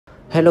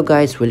Hello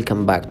guys,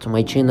 welcome back to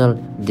my channel.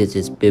 This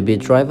is baby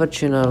driver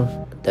channel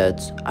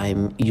that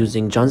I'm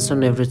using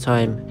Johnson every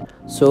time,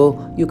 so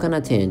you can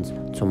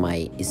attend to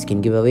my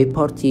skin giveaway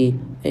party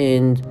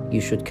and you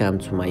should come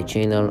to my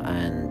channel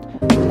and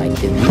like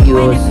the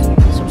videos,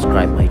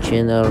 subscribe my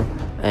channel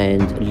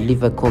and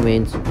leave a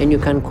comment, and you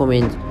can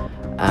comment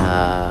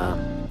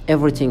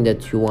everything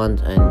that you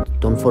want, and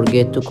don't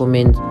forget to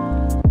comment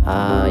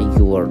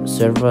your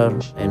server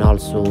and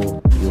also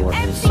your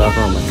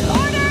Instagram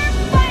account.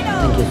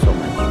 Thank you so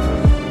much.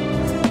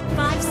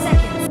 5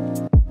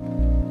 seconds.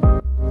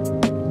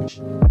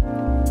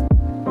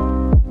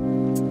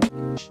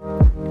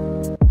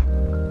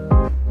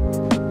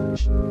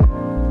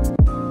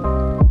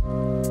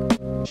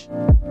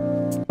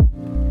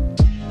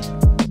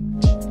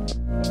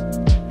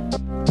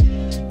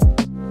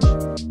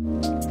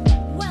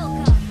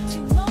 Welcome to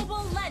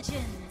Mobile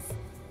Legends.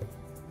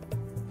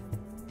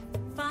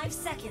 5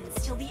 seconds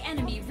till the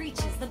enemy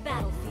reaches the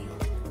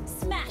battlefield.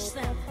 Smash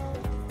them.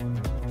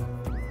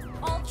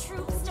 All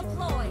troops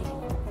deployed.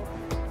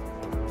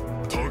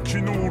 多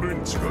機能レ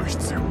ンチが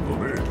必要だね。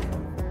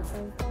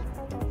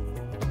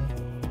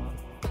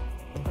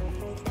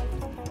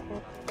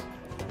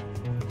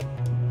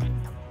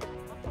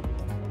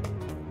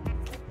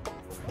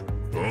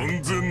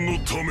安全の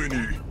ために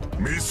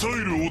ミサイ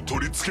ルを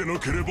取り付けな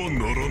ければ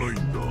ならないん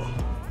だ。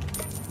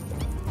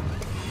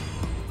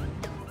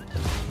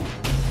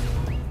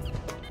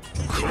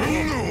カノ、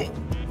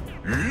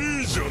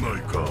いいじゃな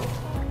いか。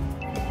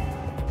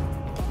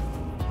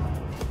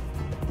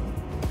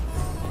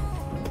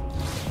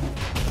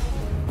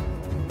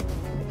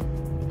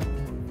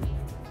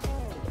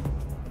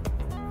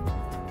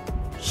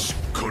しっ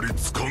かり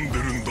掴んで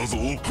るんだぞ。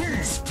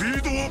スピー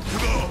ドアップ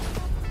だ。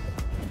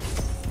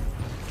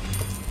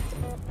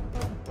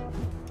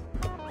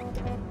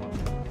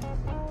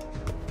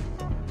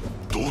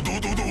ドド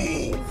ドド。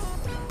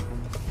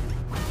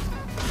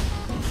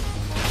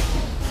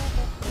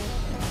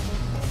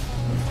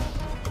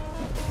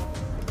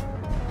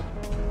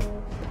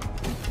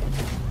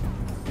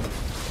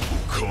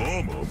カ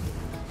ーマン、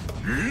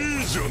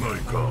いいじゃない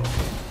か。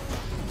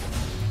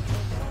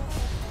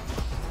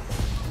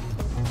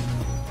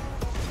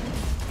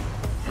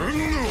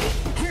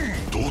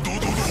ドドド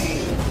ド。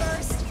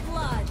 First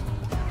blood.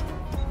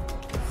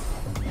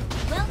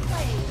 Well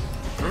played.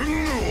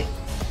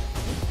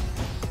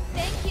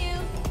 Thank you.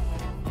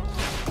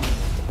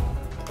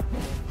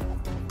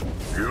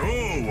 やあ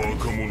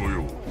若者よ、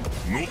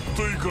乗って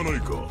いかない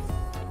か。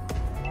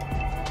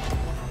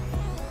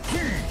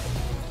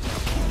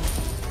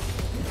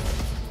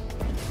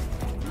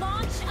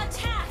Launch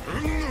attack.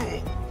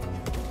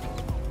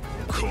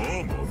 カー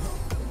マン、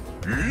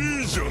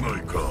いいじゃな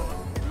いか。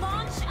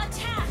 Launch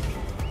attack.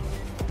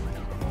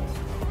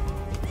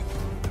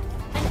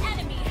 An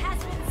enemy has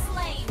been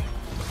slain.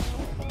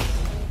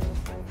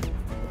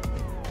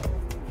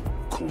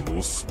 こ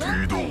のスピー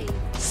ド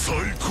最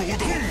高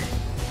だ。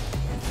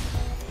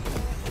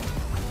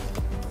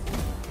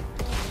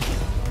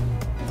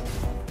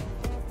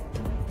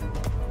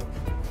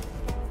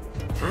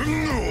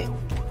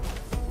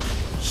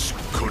しっ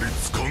かり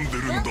掴んで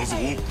るんだぞ。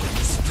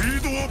スピ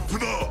ードアップ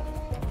だ。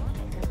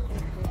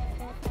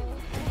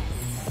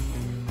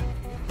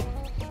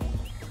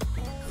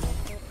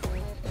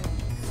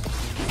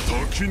多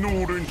機能レ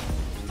ン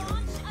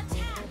Launch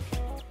attack.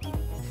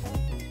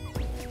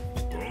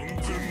 安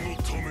全の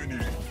ために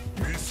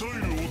ミサイ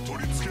ルを取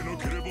り付けな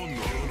ければならないん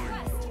だ。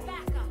 Request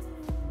backup.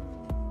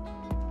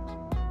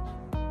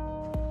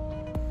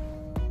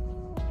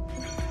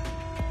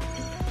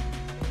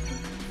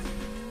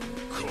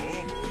 カー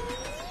マ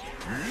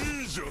ン、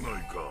いいじゃな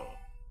いか。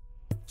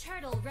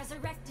 Turtle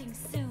resurrecting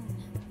soon.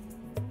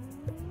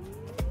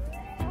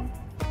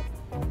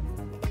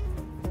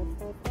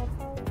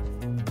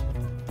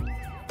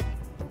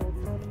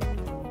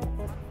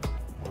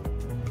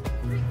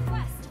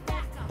 Request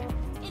backup.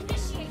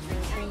 Initiate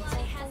retreat.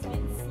 Ally has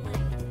been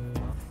slain.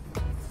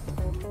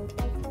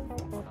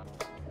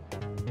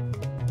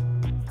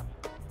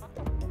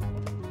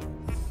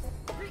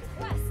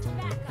 Request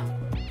backup.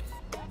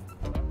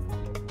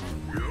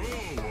 やあ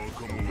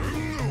若者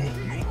よ、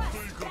乗って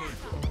いかない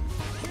か。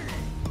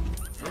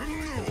 An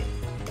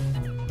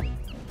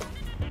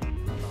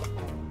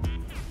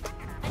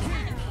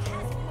enemy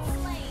has been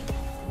slain.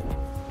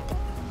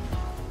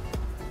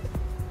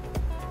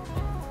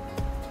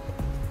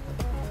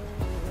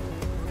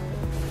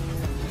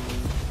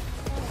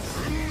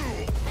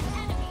 An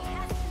enemy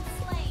has been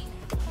slain.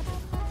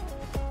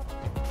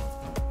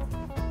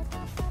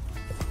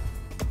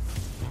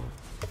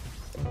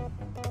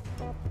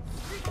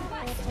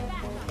 Request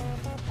backup.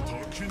 多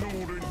機能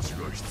レンチが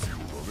必要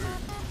だね。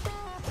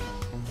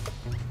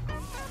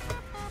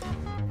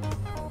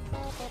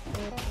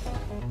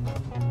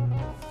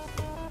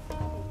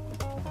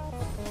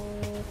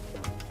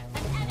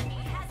 An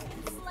enemy has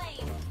been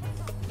slain.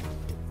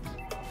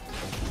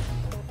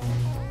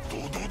 ド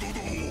ドド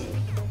ド。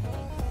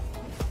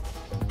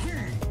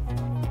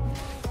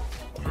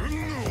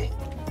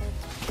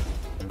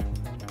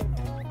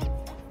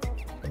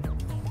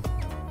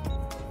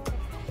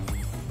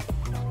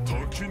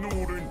滝のオ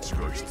レンジ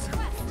が必要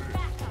だね。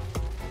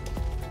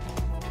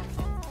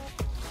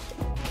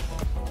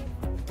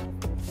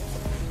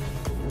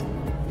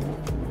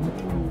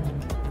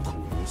 こ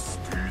のス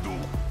ピード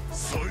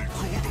最高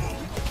だ。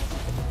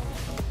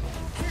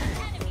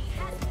 Enemy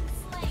has been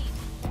slain.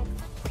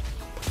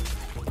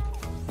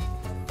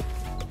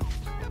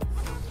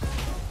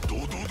 ド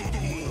ドドド。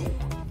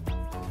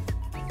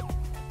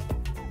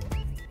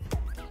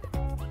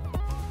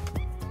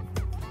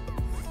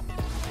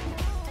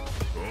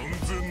 安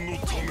全の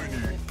ために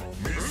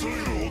ミサイ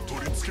ルを取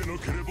り付けな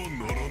ければ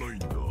ならないん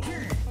だ。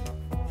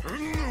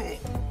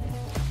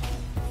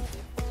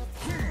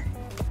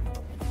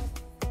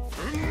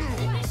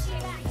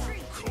Initiate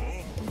retreat.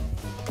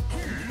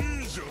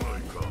 いいじゃな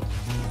いか。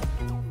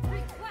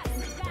 Request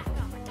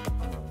backup.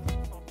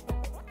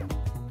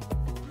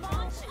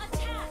 Launch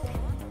attack.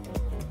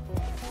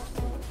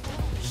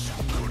 しっ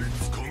かり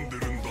掴んで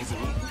るんだぞ。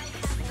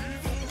スピ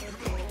ードアッ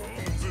プだ。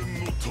安全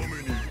のため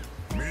に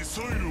ミサ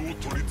イルを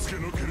取り付け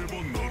なければ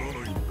ならな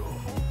いんだ。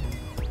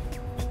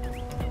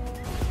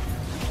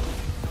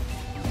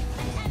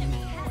 An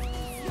enemy has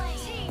been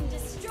slain. Team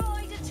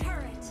destroyed a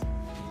turret.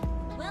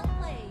 Well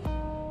played.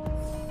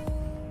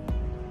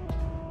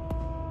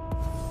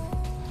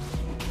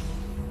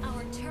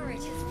 Our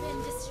turret has been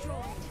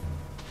destroyed.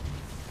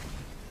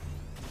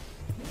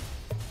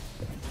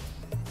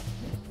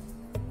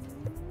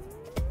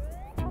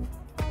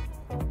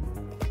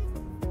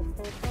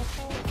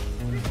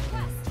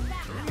 Request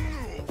backup.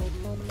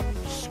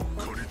 しっ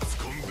かり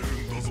掴んでる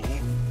んだぞ。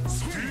ス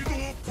ピードア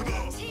ップだ。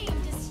 Team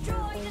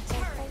destroyed a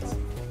turret.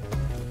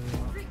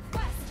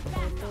 Request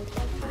backup.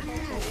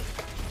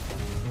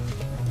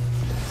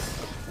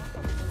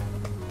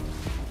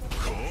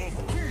 カモ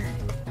ン、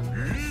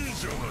いい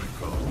じゃない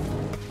か。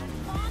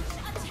 Launch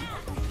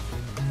attack.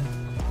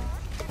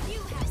 You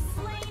have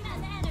slain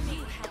an enemy.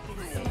 You have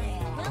been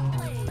slain. Well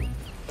played.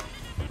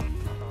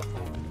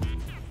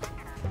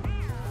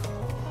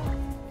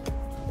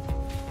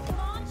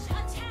 Launch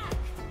attack.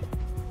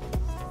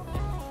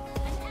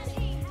 An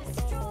enemy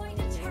destroyed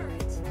a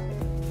turret.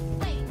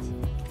 Wait.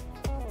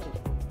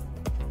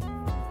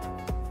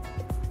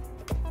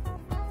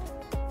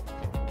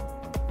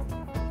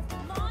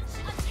 Launch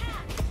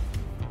attack.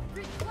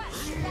 Request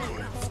しっかり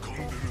backup. 掴ん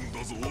でるんだ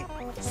ぞ。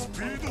スピ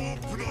ードアッ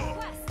プだ。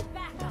 Request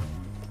backup.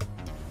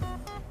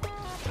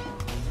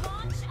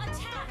 Launch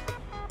attack.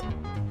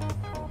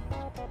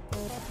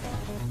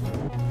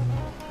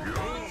 いや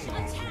Launch ー、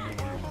 attack.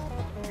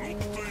 乗っ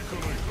ていか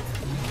ないか。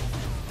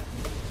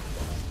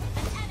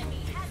 An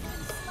enemy has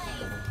been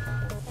slain.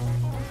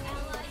 An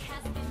ally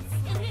has been.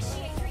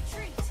 Initiate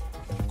retreat.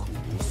 この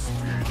ス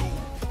ピード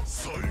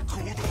最高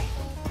だ。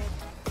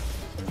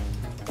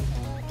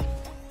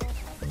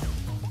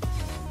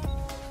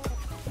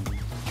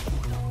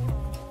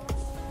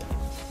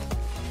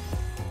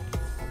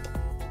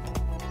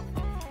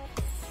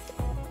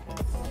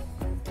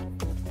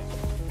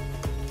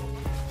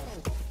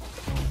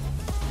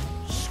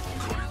 しっ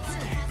かり掴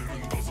んでる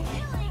んだぞ。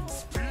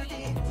スピード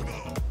アップだ。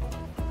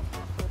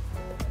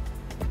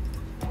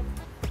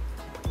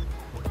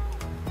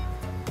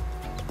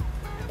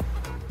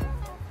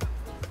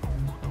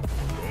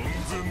 安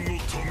全の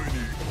ために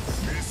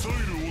ミサイ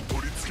ルを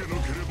取り付けな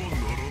ければな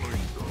らない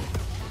んだ。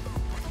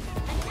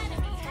 An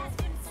enemy has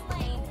been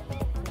slain.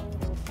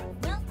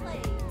 Well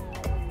played.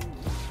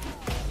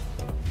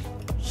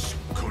 しっ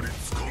かり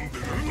掴んで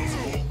るんだぞ。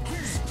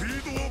スピー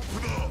ドアップ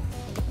だ。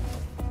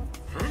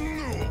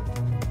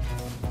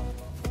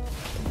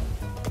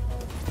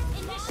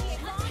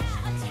 Initiate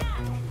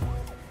attack.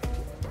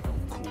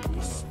 こ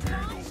のスピー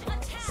ド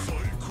最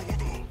高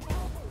だ。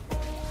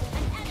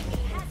 An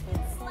enemy has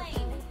been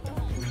slain.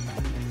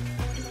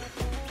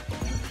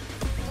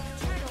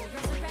 Turtle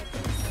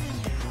resurrected soon.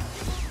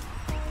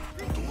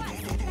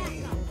 Request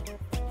backup.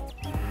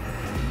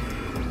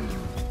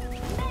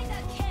 Mega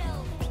kill.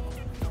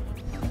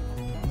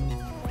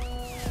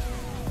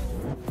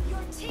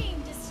 Your team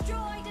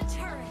destroyed a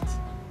turret.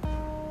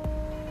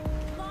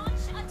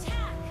 Launch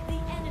attack. The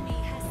enemy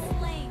has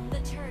slain the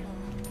turtle.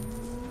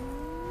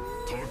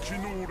 滝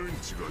のオレン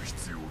ジが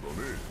必要だ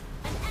ね。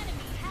 An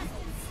enemy has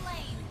been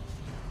slain.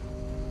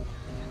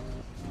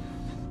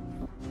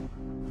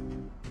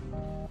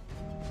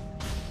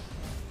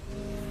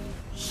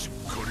 しっ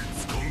かり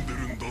掴んで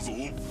るんだぞ。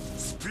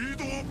スピー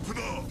ドアップだ。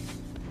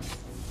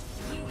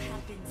 You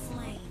have been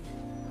slain.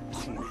 こ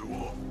れは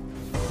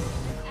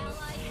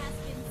Ally has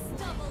been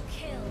double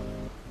kill.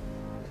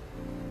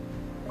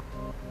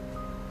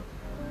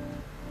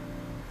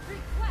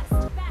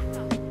 Request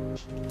backup.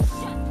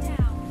 Shut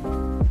down.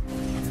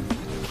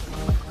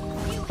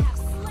 You have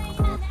slain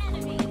an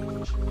enemy.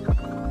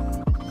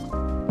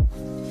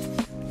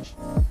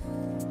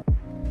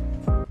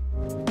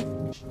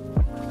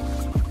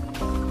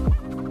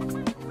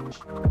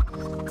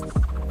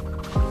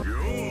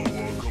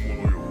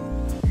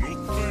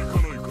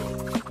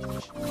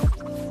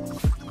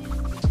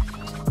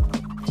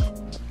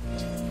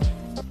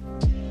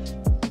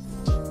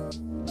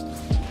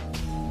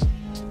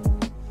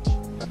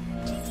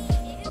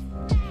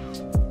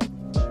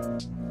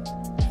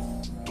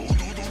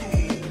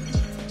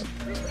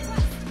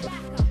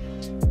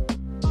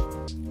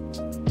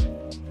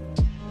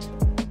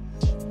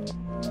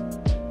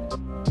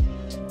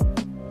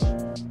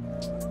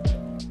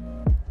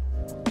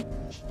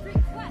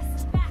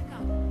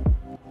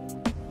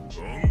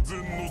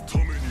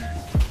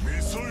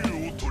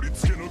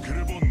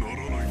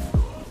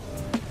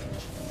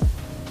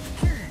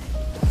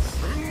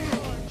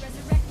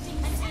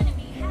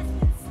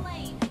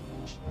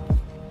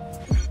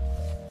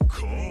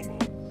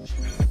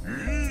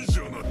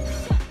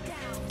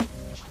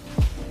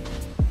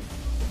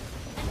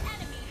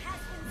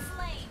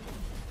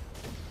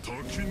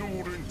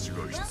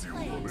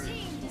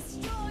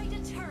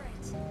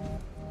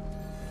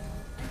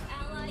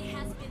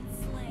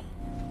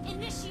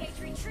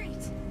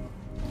 Retreat.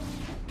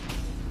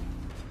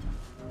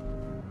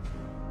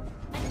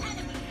 An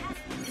enemy has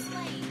been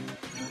slain.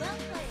 Well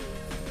played.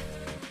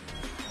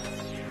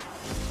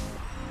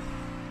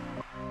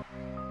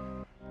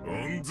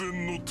 安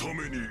全のた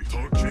めに多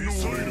機能ミ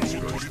サイルを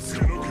取り付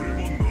けなければ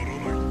なら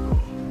ないんだ。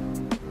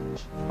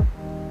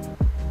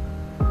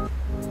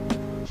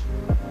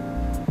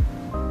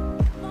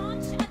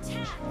Launch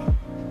attack.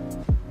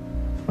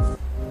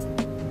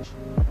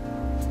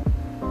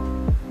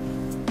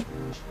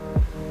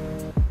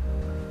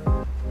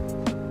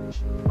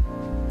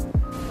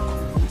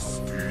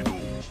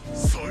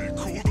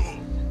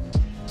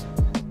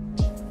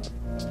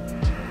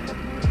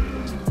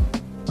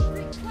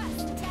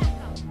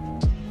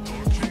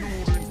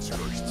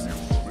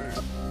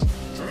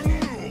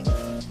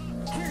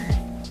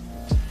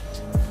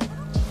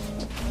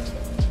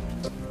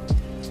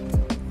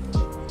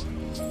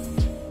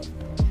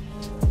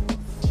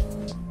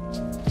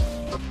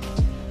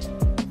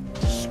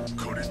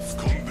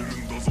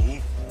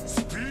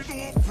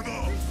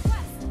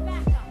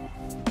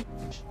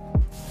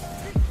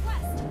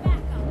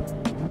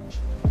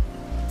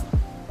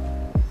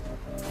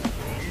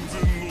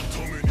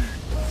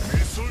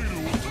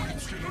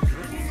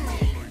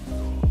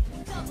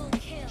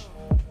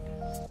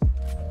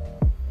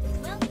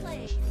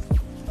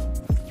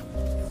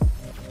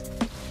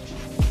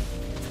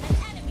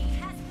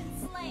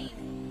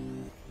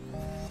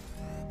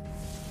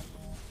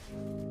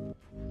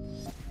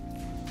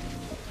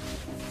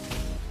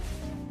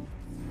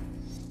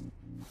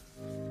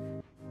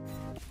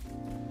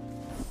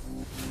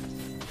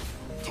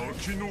多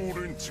機能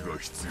レンチが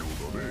必要だ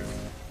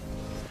ね。